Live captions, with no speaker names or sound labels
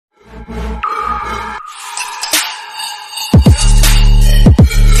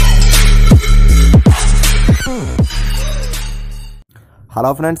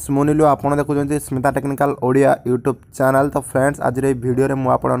Hello friends मुनिलु आपन देखुଛନ୍ତି Smita technical Odia YouTube channel. तो friends आज ये वीडियो रे मु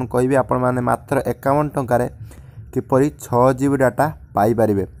आपन कहबी आपण माने मात्र 51 टंका किपरि 6 जीबी डाटा पाई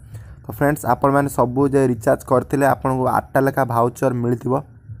परिबे। तो फ्रेंड्स आपण माने सबु जे रिचार्ज करथिले आपन को 8टा लेखा भाउचर मिलथिबो।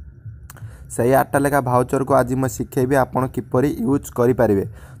 सही 8टा लेखा भाउचर को आज मैं शिखेबी आपन किपरि यूज करि परिबे।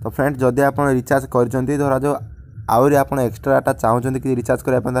 तो फ्रेंड्स जदि आपन रिचार्ज करचंती धरा जो आउरी आपन एक्स्ट्रा डाटा चाहउचंती कि रिचार्ज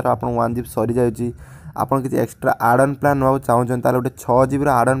करिया अपन आपन 1 जीबी सरी जाउची आपन किसी एक्स्ट्रा आड ऑन प्लान नुआ चाहते गोटे 6 जीबी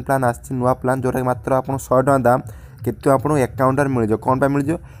आड ऑन प्लान आसी नुआ प्लान जोटा मात्र आप 100 टका दाम कितु आपको एकाउंट मिल जाए कौन मिल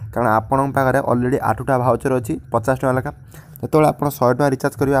जाए कारण आपण पाखे अलरेडी 8टा भाउचर अच्छी 50 टका लेखा जो आप 100 टका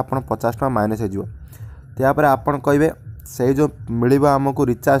रिचार्ज करेंगे आप 50 टका माइनस होपर आपड़ कहे से जो मिल आमको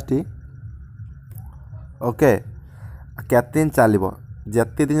रिचार्ज टी ओके केते दिन चलो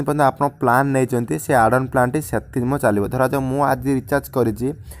जिते दिन पर्यटन आप प्लान नहीं से आड ऑन प्लान टी से दिन चलो धरा जो मुझे आज रिचार्ज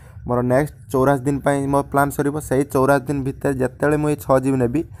करी मोर नेक्स्ट 84 दिन मो प्लान सर से 84 दिन भितर जिते मुझे 6 जीबी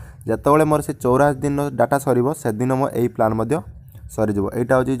नेबी जिते मोर से 84 दिन डाटा सर से दिन मो यही प्लान सरीज।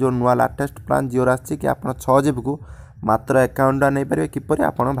 यहाँ हूँ जो नुआ लाटेस्ट प्लान जिओर आसी कि आप 6 जीबी को मात्र एकाउंट नहीं पारे किपर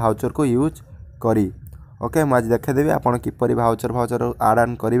आप भाउचर को यूज करी ओके मुझे देखेदेवी आप किपर भाउचर भाउचर आड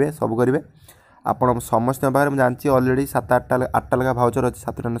ऑन करेंगे सब करेंगे आपड़ समस्त पाखे जानची अलरेडी 7-8टा लेखा भाउचर अच्छी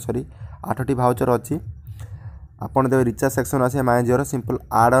 7टा सॉरी 8टी भाउचर अच्छी आपन देव रिचार्ज सेक्शन आसे my Jio simple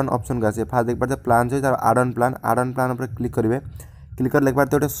odd on option का आसे फास्ट देख पाते प्लान जो आड ऑन प्लान पर क्लिक करेंगे क्लिक कर लिख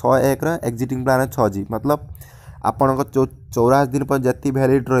पाते गोटे 101 एक्जिटिंग प्लान 6 जी मतलब आपन को 84 दिन पर जति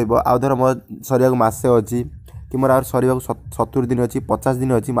वैलिड रहिबो आ धर मोर सरिया मासे अच्छी कि मोर आ सरिया 70 दिन अच्छी 50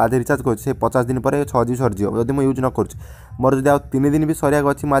 दिन अच्छी आज रिचार्ज कर 50 दिन पर 6 जी सर जाओ जब मुझे यूज न कर मोर जब 3 दिन भी सरिया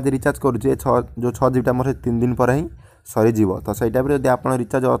अच्छी मुझे रिचार्ज करुचे जो 6 जीबीटा मोर 3 दिन पर ही सरीज तो सही टाइप जब आप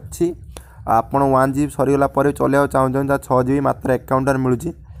रिचार्ज अच्छी आपड़ 1 जीबी सरीगला चलिया चाहते 6 जीबी मात्र एकाउंट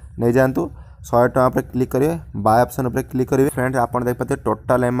मिलूँ नहीं जातु 100 टका पर क्लिक करेंगे बाय ऑप्शन पर क्लिक करेंगे फ्रेंड्स आप देख पाते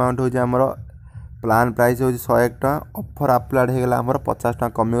टोटाल अमाउंट हो आमर प्लान प्राइस हो 101 टका ऑफर अप्लाइड होगा आमर 50 टका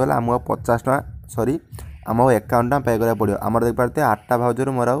कमीगला आम 50 टका सॉरी आम एकाउंट पे करा पड़ो आमर देख पाते 8टा भाउचर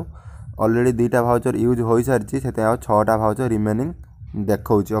मोर अलरेडी 2टा भाउचर यूज हो सारी से 6टा भाउचर रिमेनिंग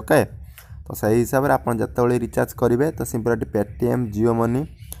देखा ओके। तो सही हिसाब से आप जिते रिचार्ज करेंगे तो सिंपल पेटीएम जियो मनी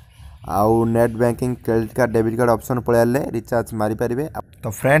आउ net banking credit card debit card option पड़े रिचार्ज मारी पारे। तो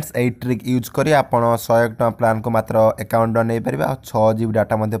फ्रेंड्स यही ट्रिक यूज करी आप 101 टका प्लान को मात्र अकाउंट नहीं पारे आ 6 जीबी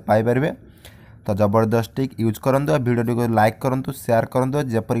डाटा पाइपर। तो जबरदस्त ट्रिक यूज करूँ वीडियो को लाइक करूँ शेयर करूँ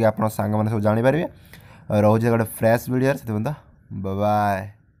जपरिक आप सांग मैंने सब जानीपारे रोचे गोटे फ्रेश वीडियो से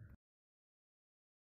बाय।